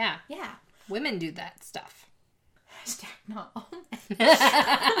read. Yeah. Yeah. Women do that stuff. Hashtag not all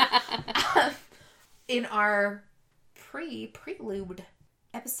men. In our prelude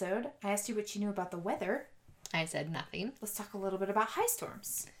episode, I asked you what you knew about the weather. I said nothing. Let's talk a little bit about high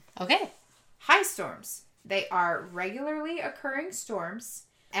storms. Okay. High storms. They are regularly occurring storms.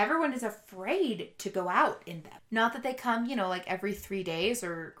 Everyone is afraid to go out in them. Not that they come, like every 3 days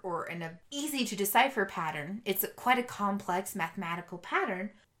or in a easy to decipher pattern. It's quite a complex mathematical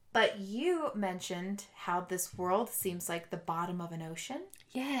pattern. But you mentioned how this world seems like the bottom of an ocean.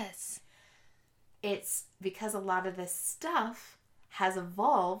 Yes. It's because a lot of this stuff has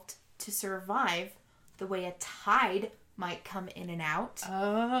evolved to survive the way a tide might come in and out.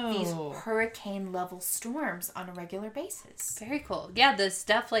 Oh. These hurricane-level storms on a regular basis. Very cool. Yeah, the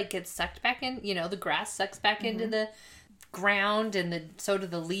stuff like gets sucked back in, the grass sucks back into the ground and so do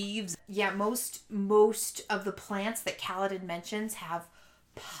the leaves. Yeah, most of the plants that Kaladin mentions have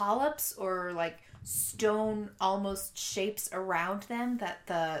polyps or like stone almost shapes around them that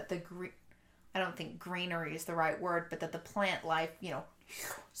the green, I don't think greenery is the right word, but that the plant life,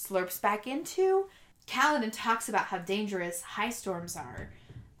 slurps back into. Kaladin talks about how dangerous high storms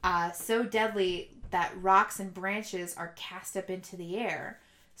are. So deadly that rocks and branches are cast up into the air.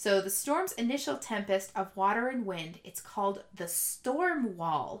 So the storm's initial tempest of water and wind, it's called the storm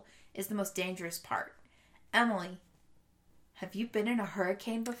wall, is the most dangerous part. Emily, have you been in a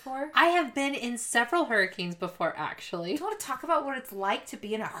hurricane before? I have been in several hurricanes before, actually. Do you want to talk about what it's like to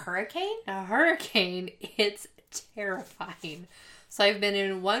be in a hurricane? A hurricane, it's terrifying. So I've been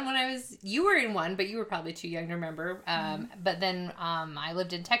in one when you were in one, but you were probably too young to remember. But then I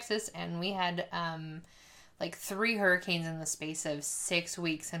lived in Texas and we had like 3 hurricanes in the space of 6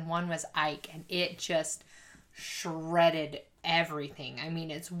 weeks. And one was Ike and it just shredded everything. I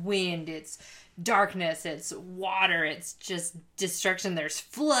mean, it's wind, it's darkness, it's water, it's just destruction. There's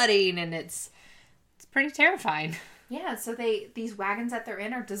flooding and it's pretty terrifying. Yeah, so these wagons that they're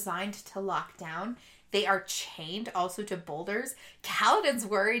in are designed to lock down. They are chained also to boulders. Kaladin's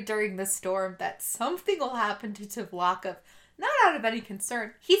worried during the storm that something will happen to Tvlakv. Not out of any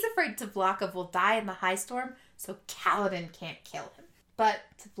concern. He's afraid Tvlakv will die in the high storm, so Kaladin can't kill him. But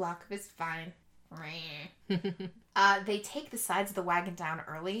Tvlakv is fine. They take the sides of the wagon down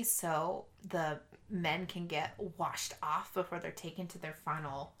early so the men can get washed off before they're taken to their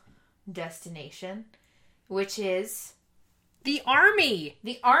final destination, which is the army.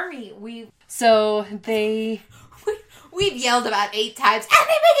 The army. We've yelled about 8 times, and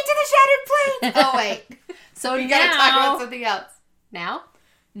they make it to the Shattered Plains. Oh wait, so we gotta talk about something else. Now,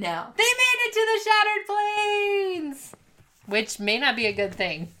 no, they made it to the Shattered Plains, which may not be a good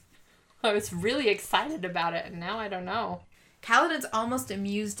thing. I was really excited about it, and now I don't know. Kaladin's almost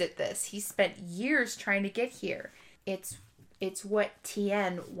amused at this. He spent years trying to get here. It's what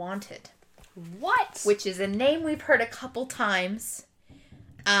Tien wanted. What? Which is a name we've heard a couple times.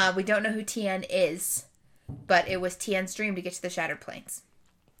 We don't know who Tien is, but it was Tien's dream to get to the Shattered Plains.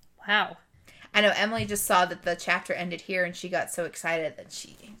 Wow. I know Emily just saw that the chapter ended here, and she got so excited that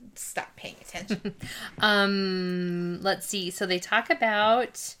she stopped paying attention. Let's see. So they talk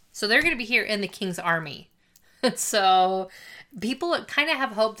about... So they're going to be here in the king's army. So people kind of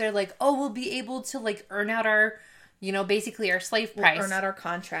have hope. They're like, oh, we'll be able to like earn out our, basically our slave price. We'll earn out our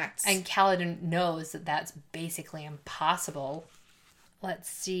contracts. And Kaladin knows that that's basically impossible. Let's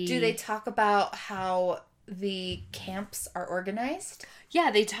see. Do they talk about how the camps are organized?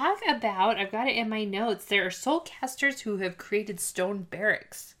 Yeah, they talk about, I've got it in my notes, there are soulcasters who have created stone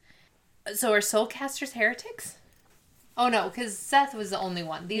barracks. So are soulcasters heretics? Oh no, because Seth was the only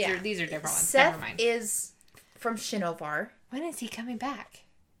one. These are different ones. Seth Never mind. is from Shinovar. When is he coming back?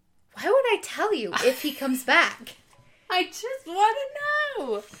 Why would I tell you if he comes back? I just want to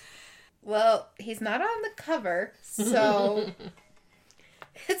know. Well, he's not on the cover, so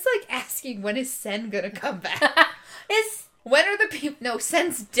it's like asking when is Sen gonna come back. When are the people? No,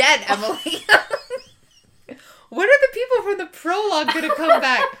 Sen's dead, Emily. When are the people from the prologue gonna come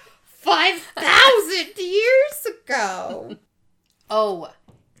back? 5,000 years ago. Oh,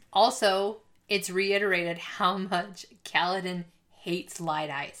 also, it's reiterated how much Kaladin hates Light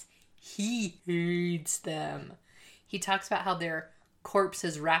Eyes. He hates them. He talks about how their corpse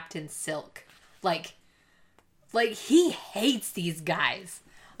is wrapped in silk. Like he hates these guys.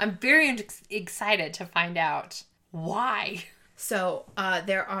 I'm very excited to find out why. So,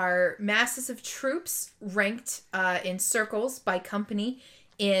 there are masses of troops ranked in circles by company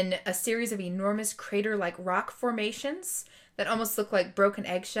in a series of enormous crater-like rock formations that almost look like broken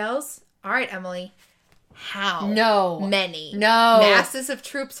eggshells. All right, Emily. How many masses of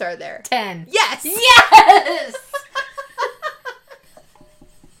troops are there? 10. Yes! Yes!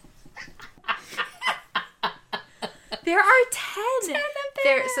 There are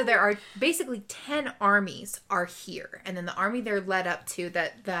 10. There are basically 10 armies are here. And then the army they're led up to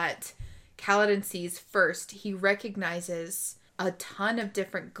that Kaladin sees first, he recognizes a ton of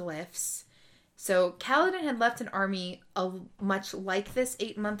different glyphs. So Kaladin had left an army much like this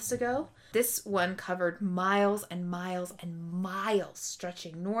 8 months ago. This one covered miles and miles and miles,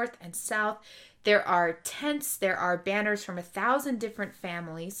 stretching north and south. There are tents, there are banners from 1,000 different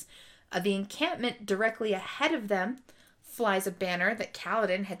families. The encampment directly ahead of them flies a banner that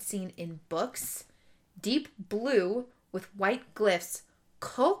Kaladin had seen in books. Deep blue with white glyphs,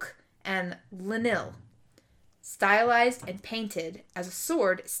 Kok and Lenil, stylized and painted as a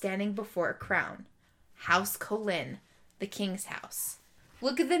sword standing before a crown. House Kholin, the king's house.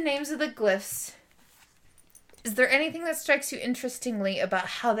 Look at the names of the glyphs. Is there anything that strikes you interestingly about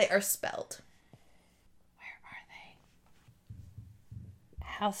how they are spelled? Where are they?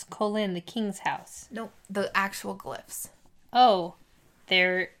 House Kholin, the king's house. No, the actual glyphs. Oh,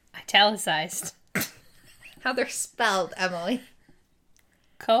 they're italicized. How they're spelled, Emily.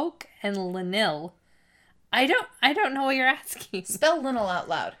 Kok and Lenil. I don't know what you're asking. Spell Linil out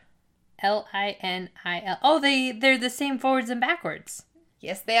loud. Linil. Oh, they're the same forwards and backwards.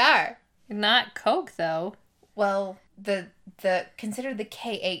 Yes, they are. Not Coke, though. Well, the consider the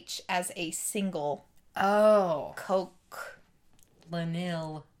KH as a single. Oh. Coke.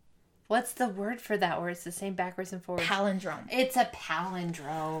 Lenil. What's the word for that where it's the same backwards and forwards? Palindrome. It's a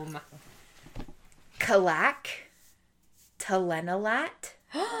palindrome. Kalak. Telenalat.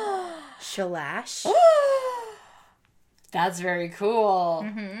 Shalash. That's very cool.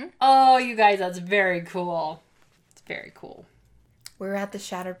 Mm-hmm. Oh, you guys, that's very cool. It's very cool. We're at the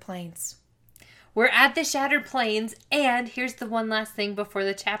Shattered Plains. We're at the Shattered Plains, and here's the one last thing before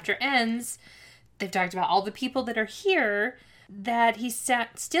the chapter ends. They've talked about all the people that are here, that he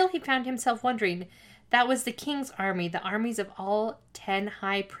found himself wondering, That was the king's army, the armies of all 10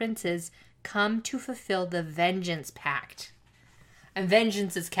 high princes, come to fulfill the Vengeance Pact. And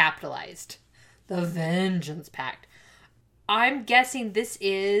vengeance is capitalized. The Vengeance Pact. I'm guessing this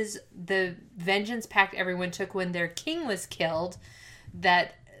is the Vengeance Pact everyone took when their king was killed,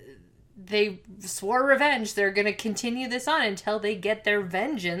 that they swore revenge. They're going to continue this on until they get their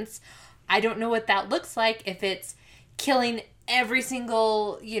vengeance. I don't know what that looks like, if it's killing every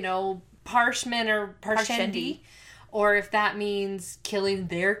single, Parshman or Parshendi, or if that means killing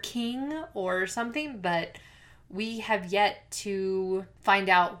their king or something, but we have yet to find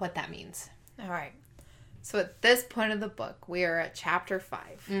out what that means. All right. So at this point of the book, we are at chapter 5.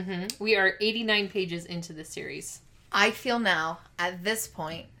 Mm-hmm. We are 89 pages into the series. I feel now, at this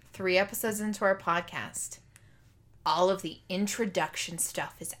point, 3 episodes into our podcast, all of the introduction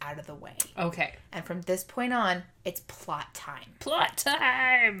stuff is out of the way. Okay. And from this point on, it's plot time. Plot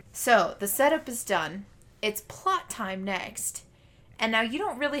time! So, the setup is done. It's plot time next. And now you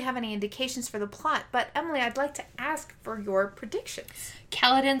don't really have any indications for the plot, but Emily, I'd like to ask for your predictions.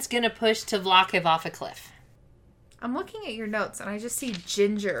 Kaladin's gonna push Tvlakv off a cliff. I'm looking at your notes, and I just see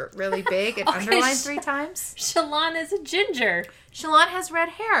ginger really big and underlined 3 times. Shallan is a ginger. Shallan has red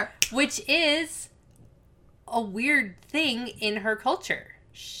hair. Which is a weird thing in her culture.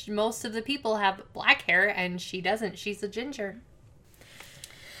 Most of the people have black hair, and she doesn't. She's a ginger.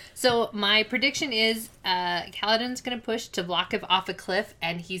 So my prediction is Kaladin's going to push Tvlakv off a cliff,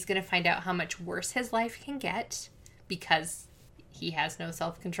 and he's going to find out how much worse his life can get because he has no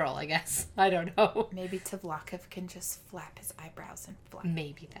self-control, I guess. I don't know. Maybe Tvlakv can just flap his eyebrows and fly.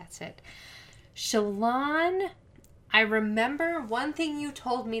 Maybe that's it. Shallan, I remember one thing you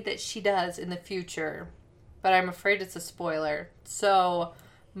told me that she does in the future, but I'm afraid it's a spoiler. So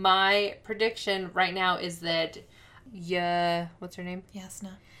my prediction right now is that what's her name?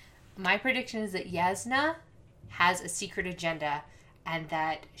 Yasna. My prediction is that Yasna has a secret agenda, and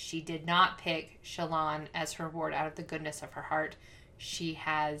that she did not pick Shallan as her ward out of the goodness of her heart. She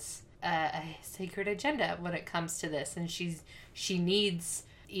has a secret agenda when it comes to this, and she needs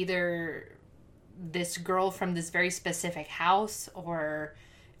either this girl from this very specific house, or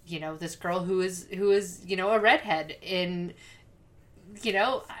this girl who is a redhead. In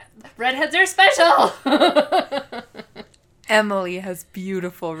redheads are special. Emily has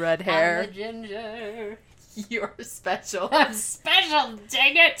beautiful red hair. I'm a ginger. You're special. I'm special,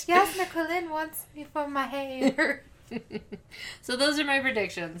 dang it! Yasna Kholin wants me for my hair. So those are my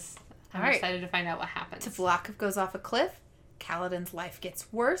predictions. I'm All right. excited to find out what happens. Tvlakv goes off a cliff, Kaladin's life gets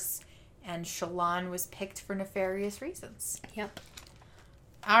worse, and Shallan was picked for nefarious reasons. Yep.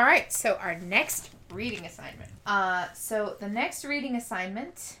 All right, so our next reading assignment. So the next reading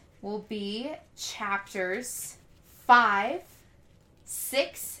assignment will be chapters 5,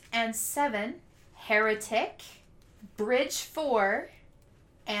 6, and 7, Heretic, Bridge 4,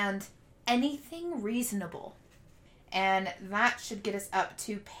 and Anything Reasonable. And that should get us up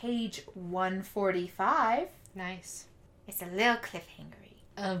to page 145. Nice. It's a little cliffhangery.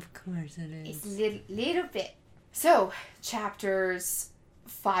 Of course it is. It's a little bit. So, chapters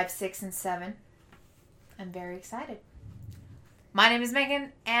 5, 6, and 7. I'm very excited. My name is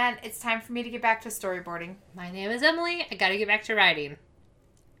Megan, and it's time for me to get back to storyboarding. My name is Emily. I gotta get back to writing.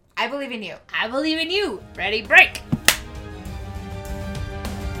 I believe in you. I believe in you. Ready, break!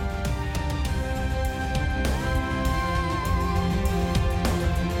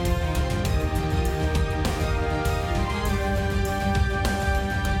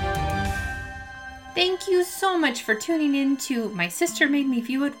 Thank you so much for tuning in to My Sister Made Me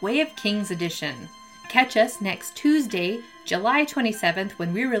View It Way of Kings edition. Catch us next Tuesday, July 27th,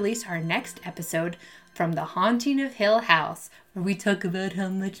 when we release our next episode from The Haunting of Hill House, where we talk about how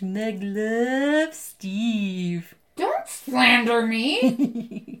much Meg loves Steve. Don't slander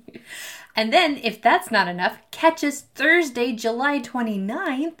me. And then, if that's not enough, catch us Thursday, July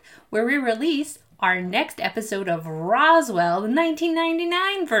 29th, where we release our next episode of Roswell, the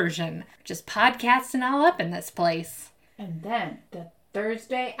 1999 version. Just podcasting all up in this place. And then the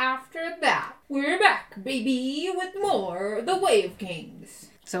Thursday after that, we're back, baby, with more The Way of Kings.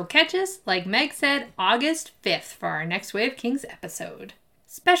 So catch us, like Meg said, August 5th for our next Way of Kings episode.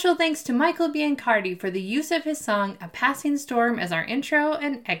 Special thanks to Michael Biancardi for the use of his song A Passing Storm as our intro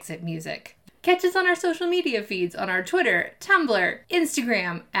and exit music. Catch us on our social media feeds on our Twitter, Tumblr,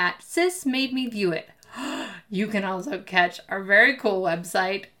 Instagram at SisMadeMeViewIt. You can also catch our very cool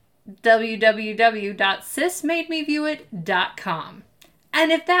website, www.sismademeviewit.com. And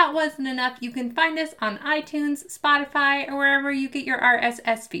if that wasn't enough, you can find us on iTunes, Spotify, or wherever you get your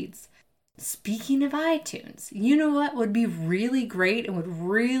RSS feeds. Speaking of iTunes, you know what would be really great and would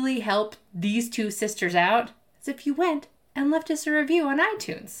really help these two sisters out? Is if you went and left us a review on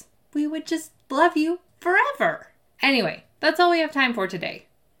iTunes. We would just love you forever. Anyway, that's all we have time for today.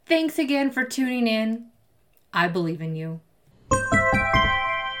 Thanks again for tuning in. I believe in you.